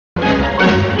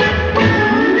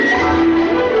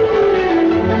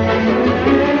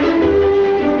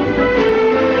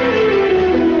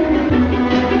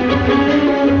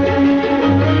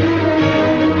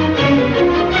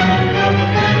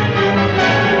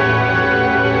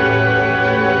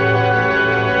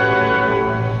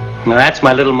Now, that's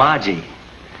my little Margie.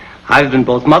 I've been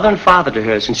both mother and father to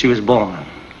her since she was born.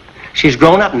 She's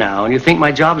grown up now, and you think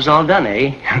my job is all done,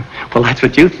 eh? Well, that's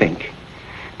what you think.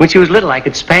 When she was little, I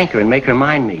could spank her and make her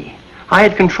mind me. I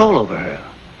had control over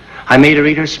her. I made her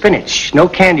eat her spinach, no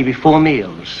candy before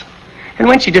meals. And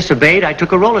when she disobeyed, I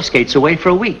took her roller skates away for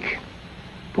a week.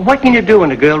 But what can you do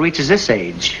when a girl reaches this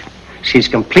age? She's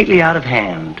completely out of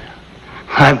hand.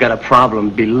 I've got a problem,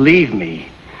 believe me.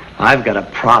 I've got a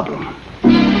problem.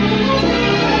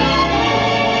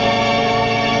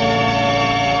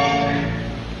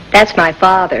 That's my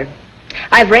father.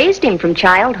 I've raised him from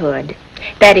childhood.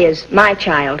 That is, my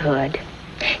childhood.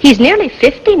 He's nearly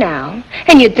 50 now,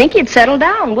 and you'd think he'd settle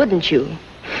down, wouldn't you?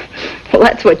 Well,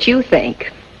 that's what you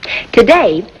think.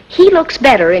 Today, he looks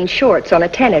better in shorts on a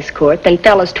tennis court than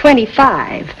fellas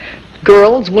 25.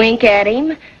 Girls wink at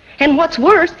him, and what's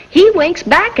worse, he winks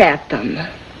back at them.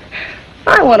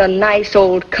 I want a nice,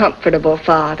 old, comfortable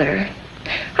father.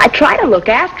 I try to look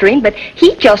after him, but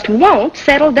he just won't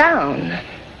settle down.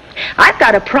 I've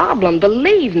got a problem,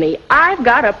 believe me, I've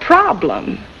got a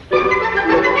problem.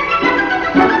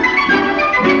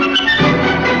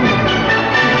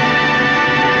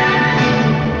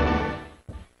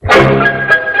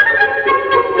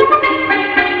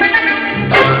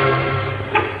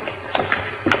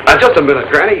 Just a minute,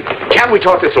 Granny. Can't we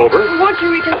talk this over? Won't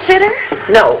you reconsider?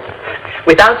 No.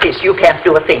 Without this, you can't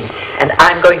do a thing. And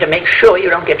I'm going to make sure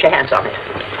you don't get your hands on it.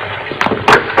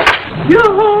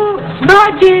 Yoo-hoo!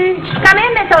 Margie! Come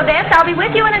in, Miss Odette. I'll be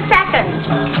with you in a second.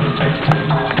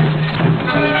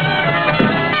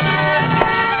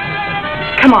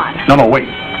 Come on. No, wait.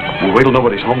 We'll wait till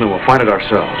nobody's home, then we'll find it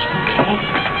ourselves.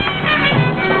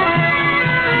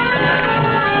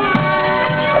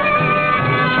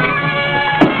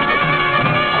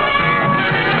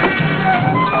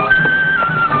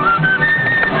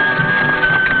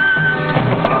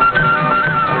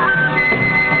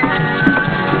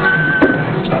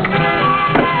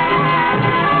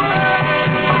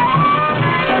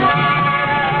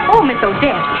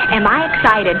 Am I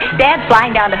excited? Dad's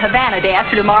flying down to Havana day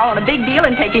after tomorrow on a big deal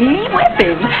and taking me with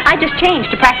him. I just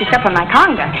changed to practice up on my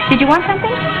conga. Did you want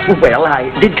something? Well, I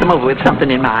did come over with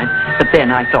something in mind, but then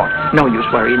I thought, no use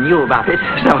worrying you about it,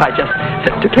 so I just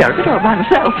took care of it all by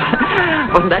myself.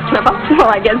 Wasn't that clever? Well,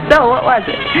 I guess so. What was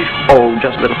it? Oh,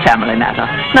 just a little family matter.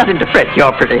 Nothing to fret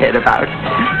your pretty head about.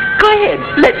 Go ahead.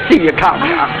 Let's see your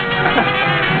conga.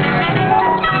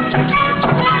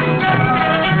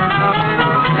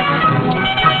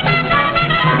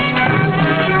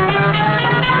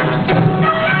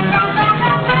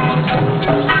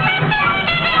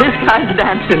 Kind of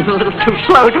dancing's a little too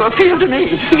slow to appeal to me.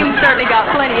 You've certainly got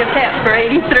plenty of pep for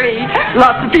 83.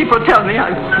 Lots of people tell me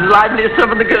I'm as lively as some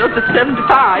of the girls at 75.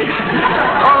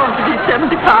 Oh, to be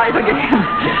 75 again.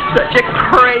 Such a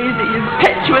crazy,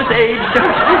 impetuous age,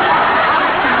 don't you?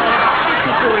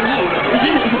 54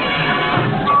 years.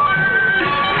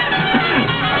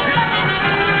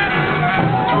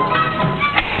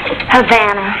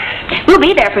 Havana. We'll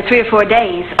be there for 3 or 4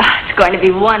 days. Oh, it's going to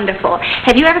be wonderful.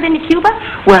 Have you ever been to Cuba?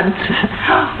 Once.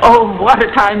 Oh, what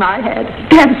a time I had.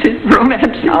 Dances,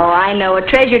 romances. Oh, I know. A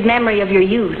treasured memory of your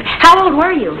youth. How old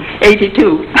were you? 82.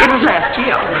 It was last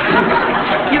year.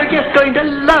 You're just going to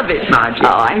love it, Margie.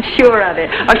 Oh, I'm sure of it.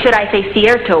 Or should I say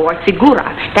cierto or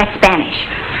segura? That's Spanish.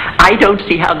 I don't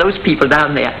see how those people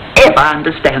down there ever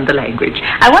understand the language.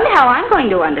 I wonder how I'm going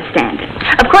to understand it.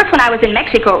 Of course, when I was in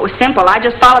Mexico, it was simple. I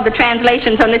just followed the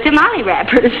translations on the tamale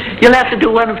wrappers. You'll have to do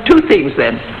one of 2 things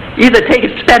then. Either take a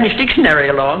Spanish dictionary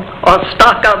along, or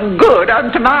stock up good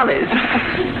on tamales.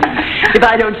 If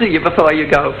I don't see you before you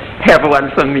go, have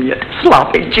one for me at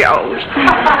Sloppy Joe's.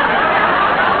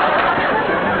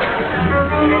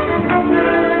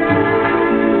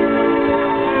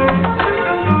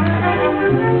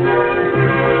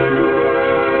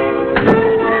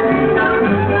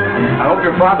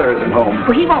 Your father isn't home.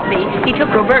 Well, he won't be. He took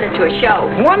Roberta to a show.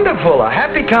 Wonderful. A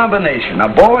happy combination. A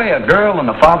boy, a girl, and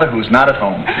a father who's not at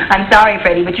home. I'm sorry,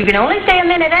 Freddie, but you can only stay a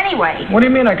minute anyway. What do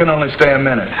you mean I can only stay a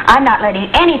minute? I'm not letting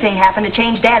anything happen to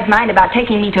change Dad's mind about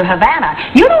taking me to Havana.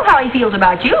 You know how he feels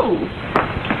about you.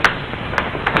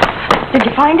 Did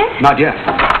you find it? Not yet.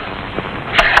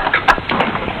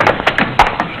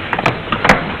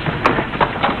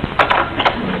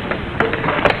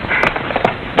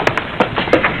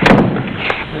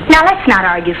 Now, let's not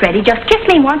argue, Freddie. Just kiss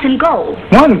me once and go.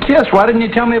 One kiss? Why didn't you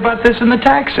tell me about this in the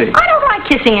taxi? I don't like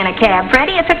kissing in a cab,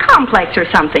 Freddie. It's a complex or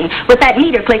something. With that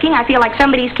meter clicking, I feel like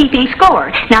somebody's keeping score.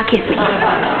 Now, kiss me.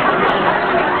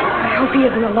 I hope he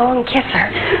isn't a long kisser.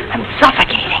 I'm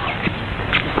suffocating.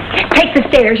 Take Take the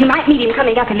stairs. You might meet him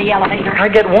coming up in the elevator. I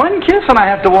get one kiss and I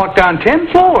have to walk down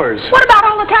 10 floors. What about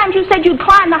all the times you said you'd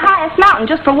climb the highest mountain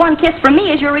just for one kiss from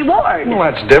me as your reward?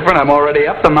 Well, that's different. I'm already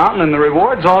up the mountain and the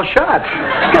reward's all shot.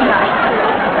 Good night.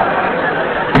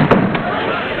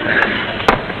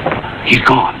 He's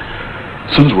gone.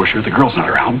 As soon as we're sure the girl's not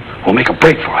around, we'll make a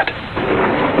break for it.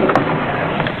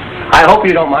 I hope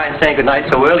you don't mind saying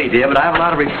goodnight so early, dear, but I have a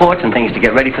lot of reports and things to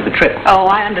get ready for the trip. Oh,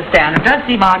 I understand. It does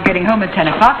seem odd getting home at 10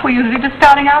 o'clock. We're usually just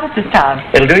starting out at this time.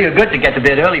 It'll do you good to get to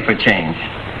bed early for a change.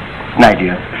 Night,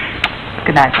 dear.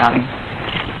 Good night, darling.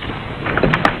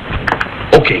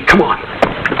 Okay, come on.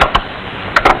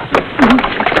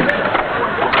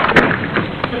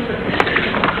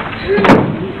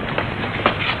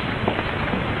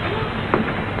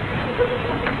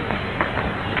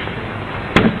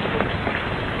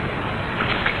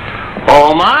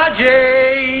 Oh,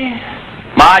 Margie!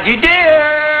 Margie,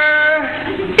 dear!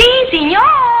 Si, senor!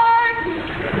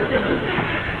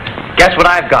 Guess what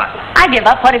I've got? I give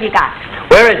up. What have you got?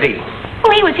 Where is he?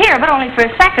 Well, he was here, but only for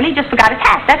a second. He just forgot his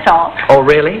hat, that's all. Oh,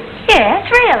 really?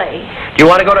 Yes, really. Do you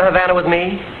want to go to Havana with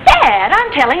me? Dad,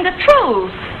 I'm telling the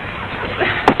truth.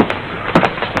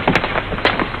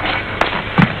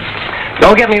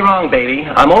 Don't get me wrong, baby.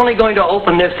 I'm only going to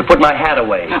open this to put my hat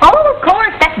away. Oh, of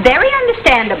course. That's very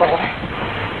understandable.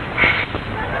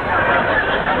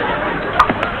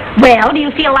 Well, do you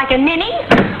feel like a ninny?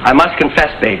 I must confess,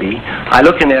 baby, I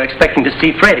looked in there expecting to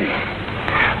see Freddie.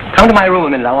 Come to my room a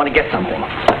minute. I want to get something.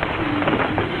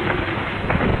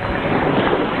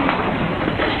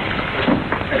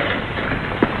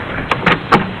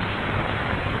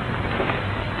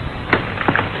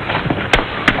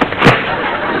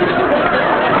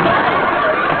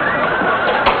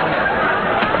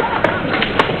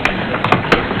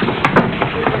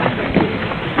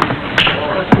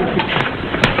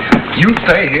 You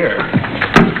stay here.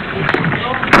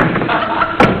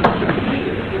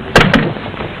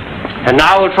 And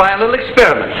now we'll try a little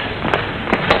experiment.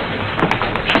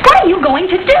 What are you going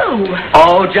to do?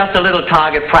 Oh, just a little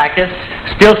target practice.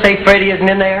 Still say Freddie isn't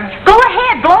in there? Go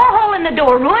ahead. Blow a hole in the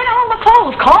door. Ruin all the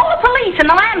clothes. Call the police and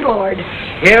the landlord.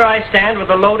 Here I stand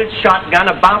with a loaded shotgun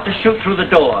about to shoot through the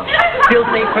door. Still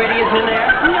say Freddie isn't in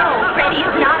there? No, Freddie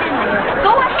is not in there.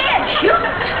 Go ahead. Shoot.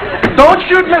 Don't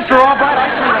shoot, Mr. Albright. I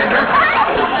surrender.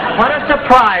 What a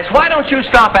surprise. Why don't you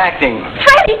stop acting?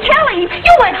 Freddie, tell him.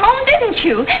 You went home, didn't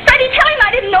you? Freddie, tell him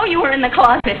I didn't know you were in the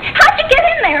closet. How'd you get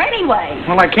in there anyway?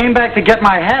 Well, I came back to get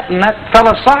my hat and that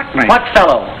fella socked me. What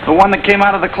fellow? The one that came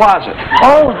out of the closet.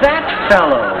 Oh, that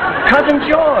fellow. Cousin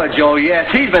George. Oh, yes.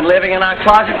 He's been living in our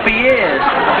closet for years.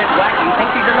 A bit wacky. He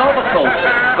thinks he's an overcoat.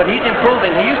 But he's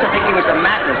improving. He used to think he was a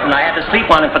mattress, and I had to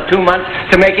sleep on him for 2 months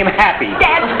to make him happy.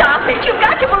 Dad, stop it. You've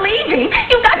got to believe him.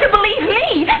 You've got to believe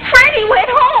me. Freddie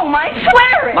went home. I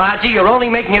swear it. Margie, you're only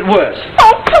making it worse.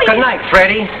 Oh, please. Good night,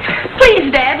 Freddie.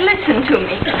 Please, Dad, listen to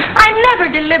me. I never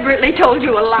deliberately told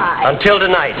you a lie. Until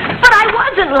tonight. But I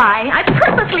wasn't lying. I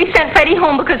purposely sent Freddie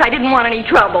home because I didn't want any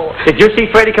trouble. Did you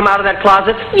see Freddie come out of that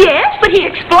closet? Yes, but he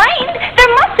explained.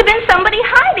 There must have been somebody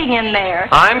hiding in there.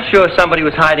 I'm sure somebody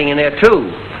was hiding in there,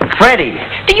 too. Freddie.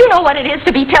 Do you know what it is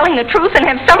to be telling the truth and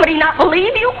have somebody not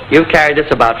believe you? You've carried this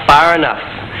about far enough.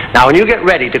 Now, when you get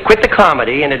ready to quit the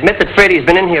comedy and admit that Freddie's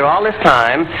been in here all this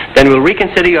time, then we'll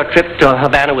reconsider your trip to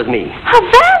Havana with me.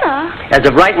 Havana? As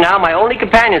of right now, my only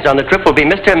companions on the trip will be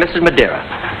Mr. and Mrs. Madeira.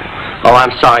 Oh,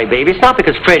 I'm sorry, baby. It's not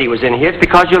because Freddie was in here. It's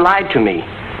because you lied to me.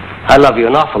 I love you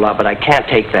an awful lot, but I can't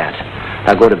take that.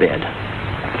 Now go to bed.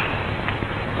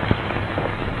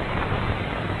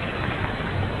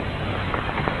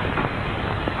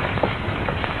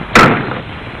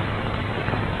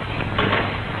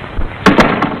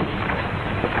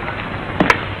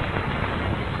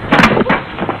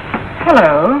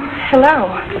 Hello.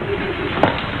 Hello.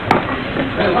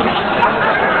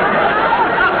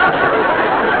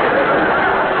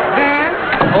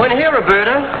 Oh, in here,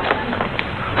 Roberta.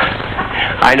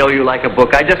 I know you like a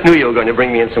book. I just knew you were going to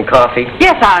bring me in some coffee.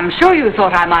 Yes, I'm sure you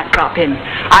thought I might drop in.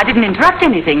 I didn't interrupt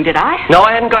anything, did I? No,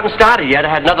 I hadn't gotten started yet. I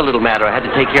had another little matter I had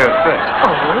to take care of first.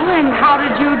 Oh, and how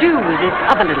did you do with this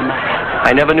other little matter?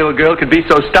 I never knew a girl could be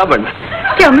so stubborn.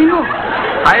 Tell me more.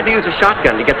 I had to use a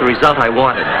shotgun to get the result I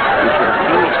wanted. You should have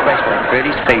seen the expression on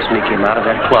Freddie's face when he came out of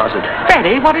that closet.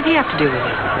 Freddie, what did he have to do with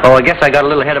it? Oh, I guess I got a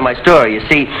little ahead of my story. You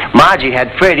see, Margie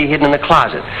had Freddie hidden in the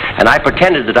closet, and I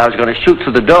pretended that I was going to shoot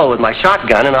through the door with my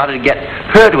shotgun in order to get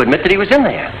her to admit that he was in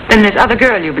there. Then this other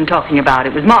girl you've been talking about,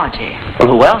 it was Margie. Well,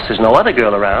 who else? There's no other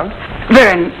girl around.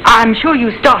 Vern, I'm sure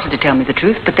you started to tell me the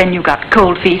truth, but then you got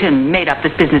cold feet and made up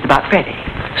this business about Freddie.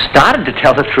 Started to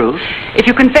tell the truth? If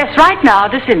you confess right now,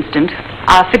 this instant,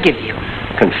 I'll forgive you.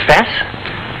 Confess?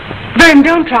 Vern,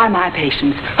 don't try my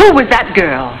patience. Who was that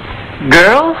girl?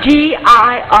 Girl? Girl.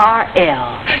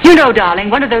 You know, darling,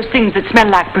 one of those things that smell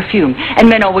like perfume, and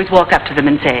men always walk up to them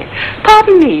and say,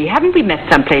 "Pardon me, haven't we met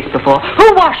someplace before? Who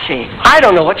was she?" I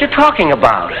don't know what you're talking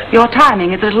about. Your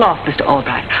timing is a little off, Mr.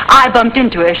 Albright. I bumped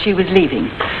into her as she was leaving.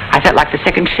 I felt like the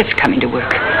second shift coming to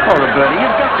work. Oh, Roberta,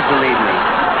 you've got to believe me.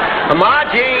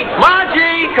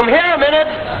 Margie, come here a minute.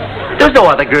 There's no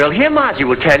other girl here. Margie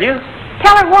will tell you.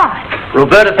 Tell her what?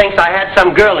 Roberta thinks I had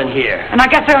some girl in here. And I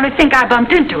guess I only think I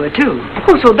bumped into her, too.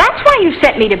 Oh, so that's why you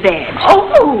sent me to bed.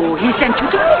 Oh, he sent you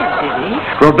to bed, did he?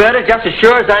 Roberta, just as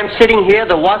sure as I'm sitting here,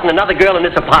 there wasn't another girl in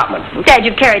this apartment. Dad,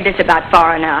 you've carried this about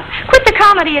far enough. Quit the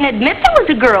comedy and admit there was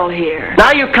a girl here.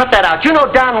 Now you cut that out. You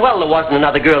know darn well there wasn't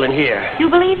another girl in here. You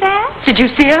believe that? Did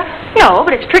you see her? No,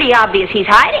 but it's pretty obvious he's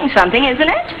hiding something, isn't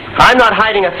it? I'm not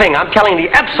hiding a thing. I'm telling the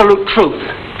absolute truth.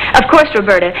 Of course,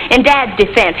 Roberta, in Dad's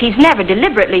defense, he's never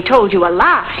deliberately told you a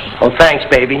lie. Oh, thanks,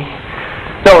 baby.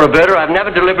 No, Roberta, I've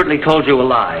never deliberately told you a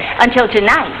lie. Until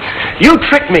tonight. You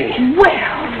tricked me.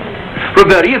 Well...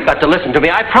 Roberta, you've got to listen to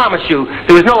me. I promise you,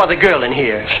 there was no other girl in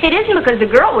here. It isn't because the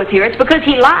girl was here. It's because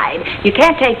he lied. You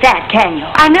can't take that, can you?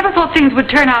 I never thought things would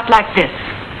turn out like this.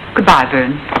 Goodbye,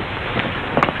 Vern.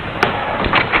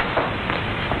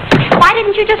 Why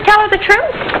didn't you just tell her the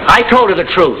truth? I told her the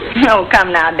truth. Oh,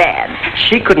 come now, Dad.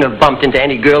 She couldn't have bumped into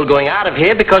any girl going out of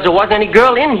here because there wasn't any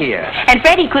girl in here. And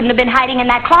Freddie couldn't have been hiding in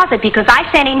that closet because I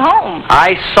sent him home.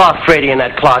 I saw Freddie in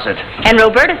that closet. And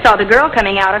Roberta saw the girl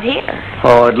coming out of here.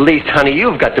 Oh, at least, honey,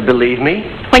 you've got to believe me.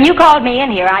 When you called me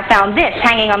in here, I found this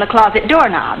hanging on the closet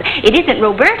doorknob. It isn't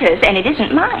Roberta's, and it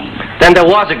isn't mine. Then there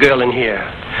was a girl in here.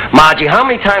 Margie, how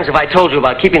many times have I told you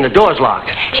about keeping the doors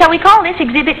locked? Shall we call this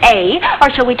Exhibit A,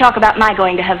 or shall we talk about my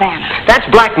going to Havana? That's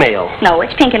blackmail. No,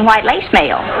 it's pink and white lace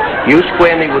mail. You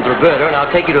square me with Roberta, and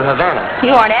I'll take you to Havana.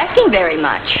 You aren't asking very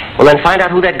much. Well, then find out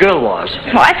who that girl was.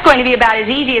 Well, that's going to be about as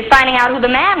easy as finding out who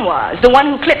the man was, the one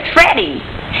who clipped Freddie.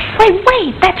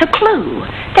 Wait, that's a clue.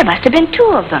 There must have been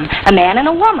two of them, a man and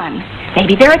a woman.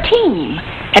 Maybe they're a team.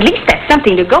 At least that's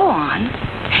something to go on.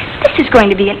 This is going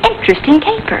to be an interesting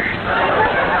caper.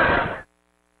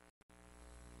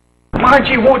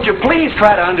 Margie, won't you please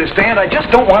try to understand? I just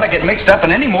don't want to get mixed up in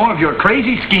any more of your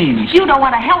crazy schemes. You don't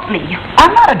want to help me.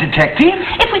 I'm not a detective.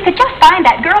 If we could just find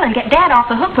that girl and get Dad off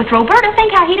the hook with Roberta,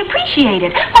 think how he'd appreciate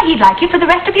it. Why, he'd like you for the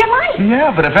rest of your life. Yeah,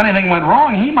 but if anything went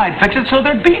wrong, he might fix it so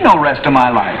there'd be no rest of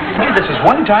my life. Hey, this is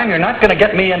one time you're not going to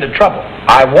get me into trouble.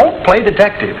 I won't play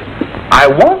detective. I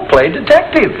won't play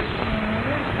detective.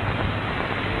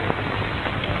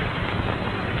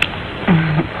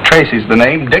 Tracy's the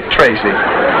name, Dick Tracy.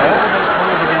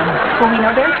 Well, we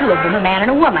know there are two of them, a man and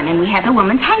a woman, and we have the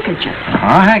woman's handkerchief.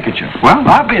 A handkerchief. Well,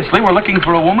 obviously we're looking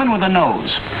for a woman with a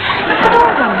nose. The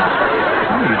door's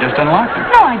unlocked. Oh, you just unlocked it.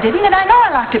 No, I didn't, and I know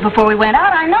I locked it before we went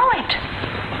out. I know it.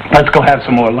 Let's go have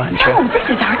some more lunch. Oh, this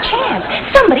is our chance.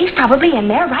 Somebody's probably in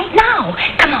there right now.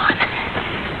 Come on.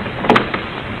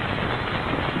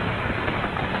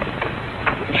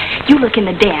 You look in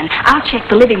the den. I'll check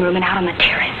the living room and out on the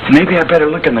terrace. Maybe I better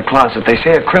look in the closet. They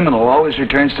say a criminal always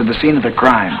returns to the scene of the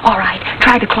crime. All right,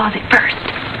 try the closet first.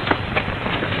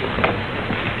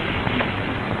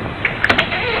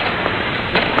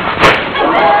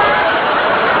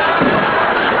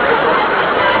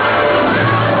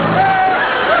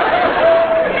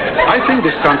 I think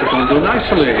this contest will do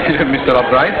nicely, Mr.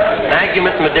 Albright. Thank you,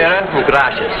 Mr. Madeira, and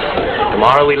gracias.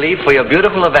 Tomorrow we leave for your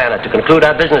beautiful Havana to conclude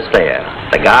our business there.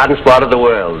 The garden spot of the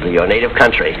world, your native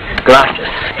country. Gracias.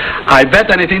 I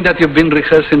bet anything that you've been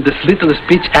rehearsing this little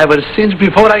speech ever since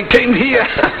before I came here.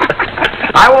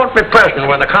 I won't be present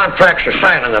when the contracts are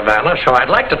signed in Havana, so I'd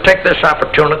like to take this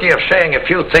opportunity of saying a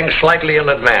few things slightly in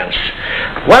advance.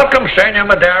 Welcome, Senor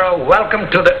Madero.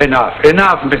 Welcome to the... Enough,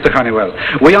 Mr. Honeywell.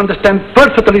 We understand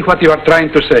perfectly what you are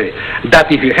trying to say.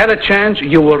 That if you had a chance,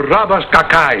 you would rob us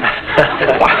cacaille.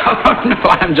 No,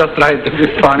 I'm just trying to be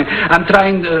funny. I'm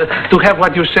trying to have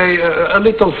what you say, a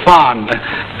little fun.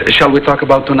 Shall we talk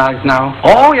about tonight now?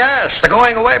 Oh, yes, the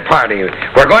going-away party.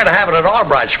 We're going to have it at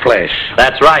Albright's place.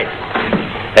 That's right.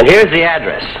 And here's the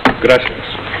address. Gracias.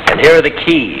 And here are the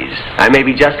keys. I may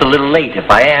be just a little late. If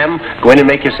I am, go in and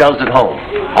make yourselves at home.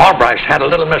 Albright's had a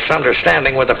little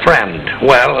misunderstanding with a friend.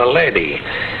 Well, a lady.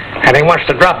 And he wants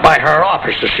to drop by her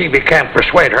office to see if he can't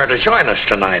persuade her to join us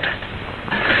tonight.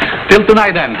 Till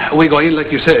tonight, then. We go in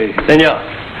like you say. Senor.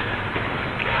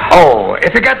 Oh,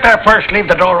 if you get there first, leave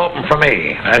the door open for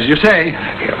me. As you say.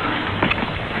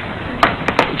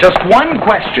 just one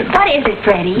question. What is it,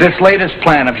 Freddie? This latest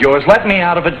plan of yours, let me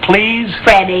out of it, please.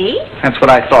 Freddie? That's what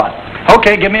I thought.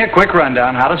 Okay, give me a quick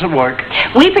rundown. How does it work?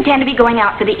 We pretend to be going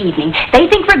out for the evening. They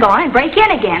think we're gone and break in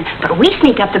again. But we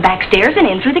sneak up the back stairs and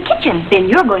in through the kitchen. Then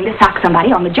you're going to sock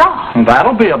somebody on the jaw.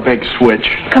 That'll be a big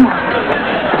switch. Come on.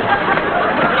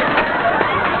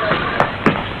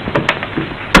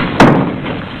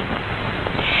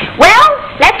 Well,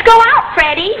 let's go out,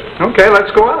 Freddie. Okay, let's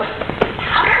go out.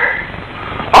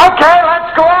 Okay,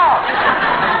 let's go out.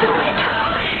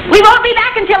 We won't be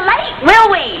back until late,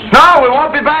 will we? No, we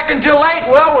won't be back until late,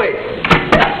 will we?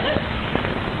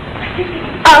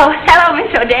 Oh, hello,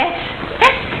 Miss Odette.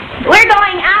 We're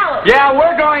going out. Yeah,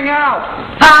 we're going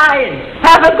out. Fine.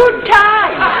 Have a good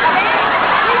time.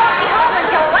 We won't be home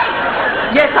until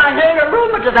late. Yes, I heard a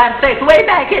rumor to that effect way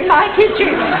back in my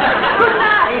kitchen. Good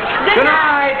night. Good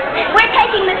night. We're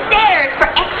taking the stairs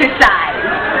for exercise.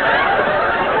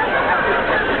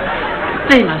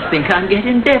 They must think I'm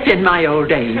getting deaf in my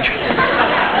old age.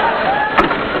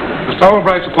 The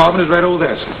Stolberg's apartment is right over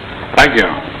there. Thank you.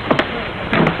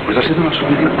 Pues así no nos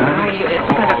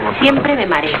Siempre me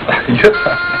mareo.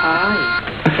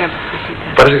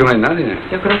 Parece que no hay nadie.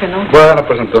 Yo creo que no. Bueno,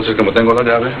 pues entonces, como tengo la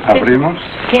llave, abrimos.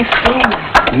 Qué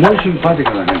pena. Muy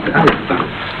simpática la gente. Ahí está.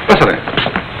 Pásale.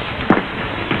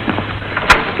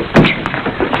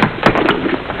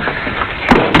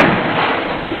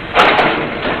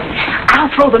 I'll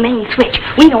throw the main switch.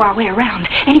 We know our way around.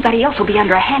 Anybody else will be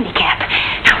under a handicap.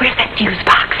 Now, where's that fuse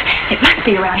box? It must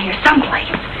be around here someplace.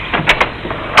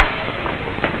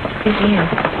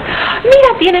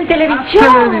 Mira, tienen televisión.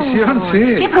 Televisión,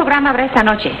 sí. ¿Qué programa habrá esta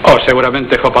noche? Oh,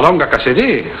 seguramente Hopalonga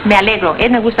Cassidy. Me alegro.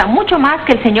 Él me gusta mucho más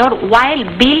que el señor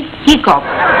Wild Bill Hickok.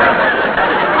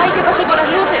 Ay, ¿qué pasó con las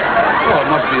luces? Oh, it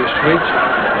must be a switch.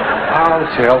 I'll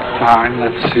tell. Fine,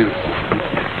 let's see.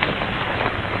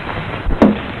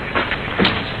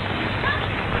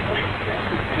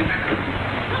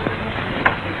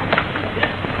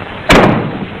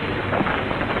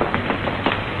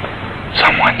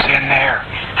 Someone's in there.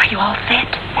 Are you all set?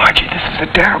 Margie, this is a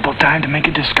terrible time to make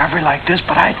a discovery like this,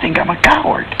 but I think I'm a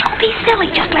coward. Don't be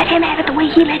silly. Just let him have it the way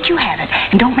he let you have it.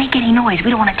 And don't make any noise. We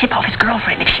don't want to tip off his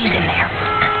girlfriend if she's in there.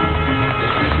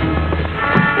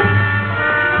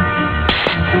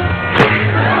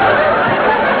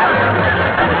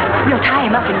 We'll tie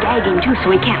him up and gag him, too,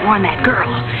 so he can't warn that girl.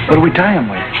 What do we tie him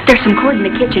with? There's some cord in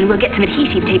the kitchen. We'll get some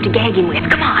adhesive tape to gag him with.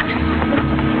 Come on.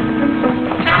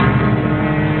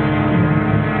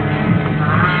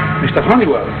 Mr.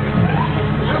 Honeywell,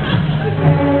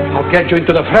 I'll get you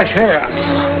into the fresh air.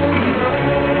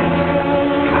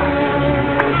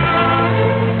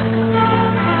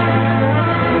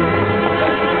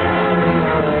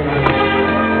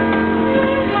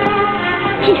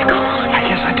 He's gone. I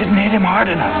guess I didn't hit him hard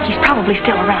enough. He's probably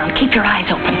still around. Keep your eyes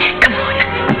open. Come on.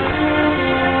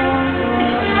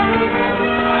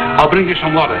 I'll bring you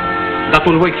some water. That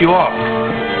will wake you up.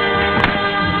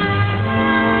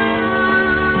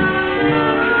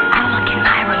 I'll look in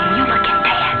my room. You look in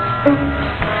Dad's.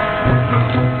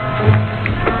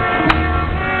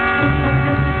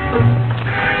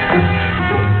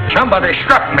 Somebody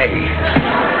struck me.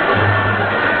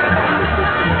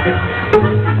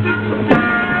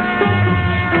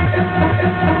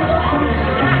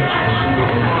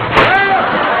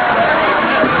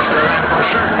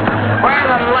 Where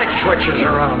are the light switches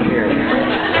around here?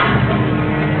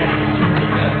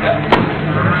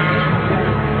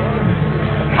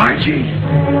 Margie.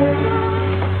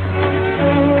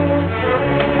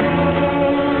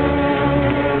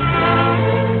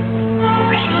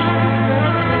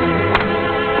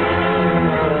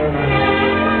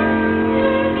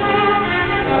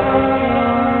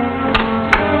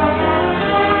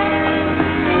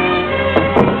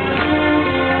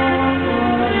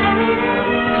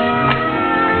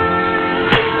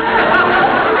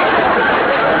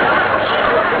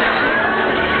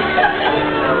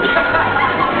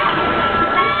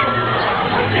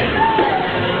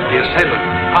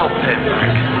 I'll pay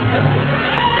back.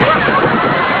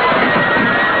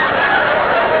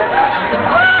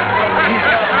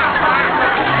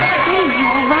 Hey, you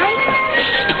all right?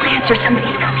 Shh, don't answer.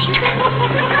 Somebody's coming.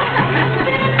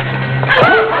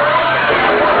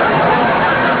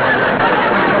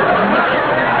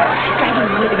 Drag him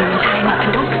in the living room and tie him up.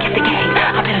 And don't forget the gang.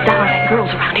 I'll bet $1 that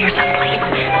girl's around here someplace.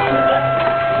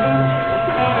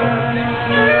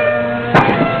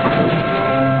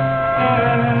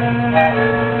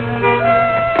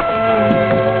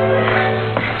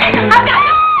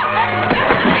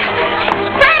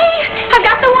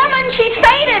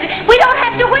 We don't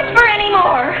have to whisper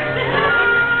anymore.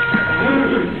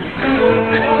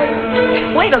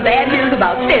 wait till Dad hears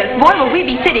about this. Boy, will we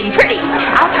be sitting pretty.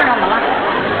 I'll turn on the light.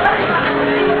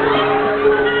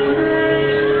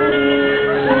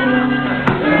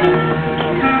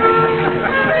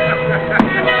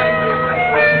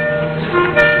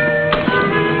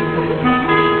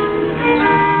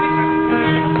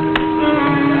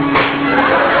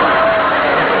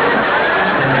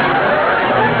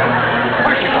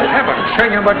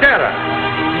 Senor Madera,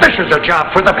 this is a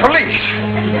job for the police.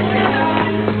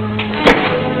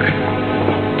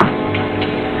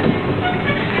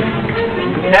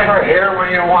 Never here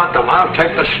when you want them. I'll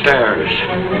take the stairs.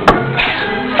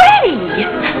 Freddie!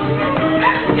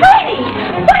 Freddie!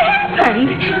 What happened?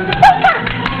 Wake up!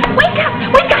 Wake up!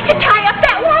 We've got to tie up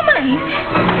that woman!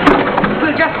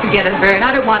 We'll just forget it, Vern.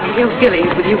 I don't want any ill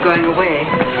feelings with you going away.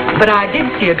 But I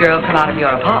did see a girl come out of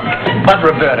your apartment. But,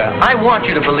 Roberta, I want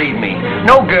you to believe me.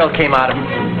 No girl came out of...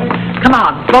 Come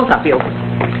on, both of you.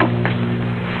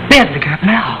 There's the girl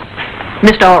now.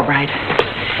 Mr. Albright,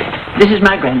 this is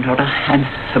my granddaughter and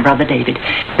her brother David.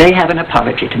 They have an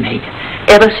apology to make.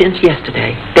 Ever since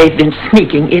yesterday, they've been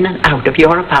sneaking in and out of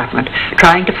your apartment,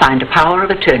 trying to find a power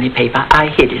of attorney paper I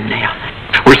hid in there.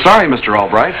 We're sorry, Mr.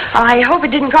 Albright. I hope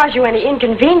it didn't cause you any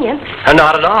inconvenience.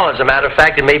 Not at all. As a matter of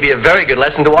fact, it may be a very good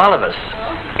lesson to all of us.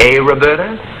 Eh,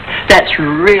 Roberta? That's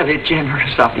really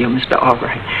generous of you, Mr.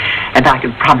 Albright. And I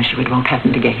can promise you it won't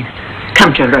happen again.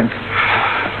 Come, children.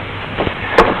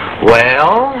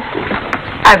 Well?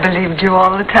 I believed you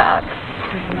all the time.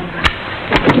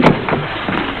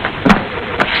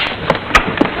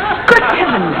 Good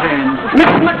heavens, Vern.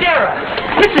 Mrs. Madera!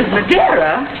 Mrs.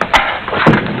 Madera?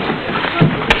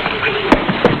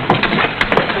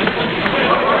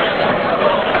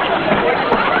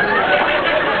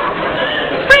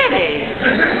 Freddie!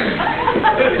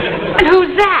 And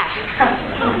who's that?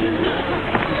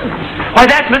 Why,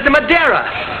 that's Mr. Madera.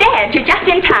 Dad, you're just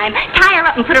in time. Tie her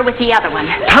up and put her with the other one.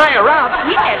 Tie her up?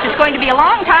 Yes, it's going to be a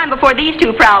long time before these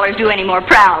two prowlers do any more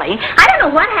prowling. I don't know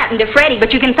what happened to Freddie,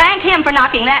 but you can thank him for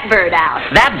knocking that bird out.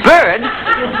 That bird?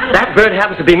 That bird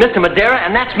happens to be Mr. Madera,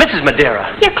 and that's Mrs.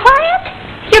 Madera. Your client?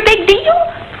 Your big deal?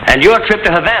 And your trip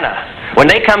to Havana. When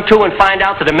they come to and find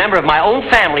out that a member of my own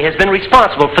family has been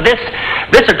responsible for this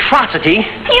atrocity...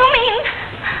 You mean...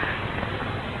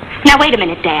 Now, wait a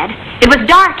minute, Dad. It was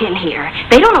dark in here.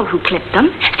 They don't know who clipped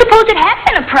them. Suppose it had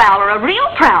been a prowler, a real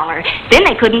prowler. Then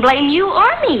they couldn't blame you or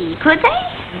me, could they?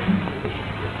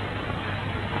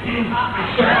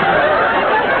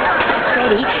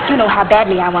 Freddie, you know how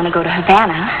badly I want to go to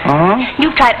Havana.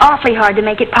 You've tried awfully hard to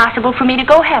make it possible for me to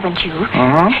go, haven't you?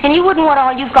 And you wouldn't want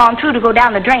all you've gone through to go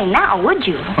down the drain now, would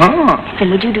you?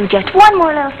 Then would you do just one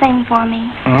more little thing for me?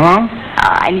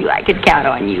 I knew I could count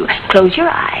on you. Close your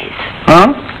eyes.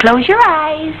 Close your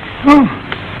eyes.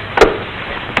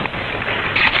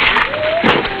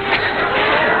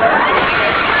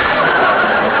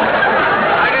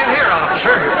 Right in here,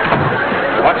 officer.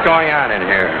 What's going on in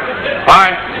here?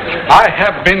 I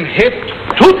have been hit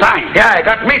 2 times. Yeah, it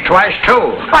got me twice,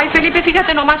 too. Ay, Felipe,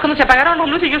 fíjate nomás, cuando se apagaron las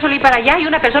luces, yo salí para allá y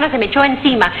una persona se me echó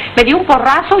encima. Me dio un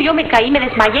porrazo, yo me caí, me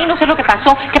desmayé y no sé lo que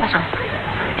pasó. ¿Qué pasó?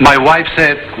 My wife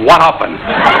said, what happened?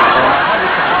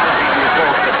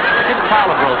 This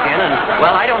prowler broke in, and,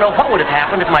 well, I don't know what would have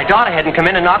happened if my daughter hadn't come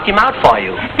in and knocked him out for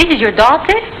you. This is your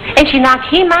daughter? And she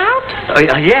knocked him out?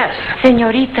 Yes.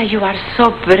 Señorita, you are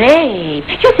so brave.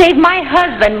 You saved my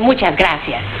husband. Muchas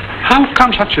gracias. How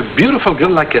come such a beautiful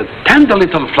girl like a tender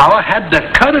little flower had the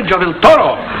courage of El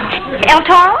Toro? El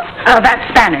Toro? That's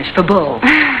Spanish for bull.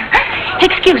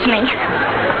 Excuse me.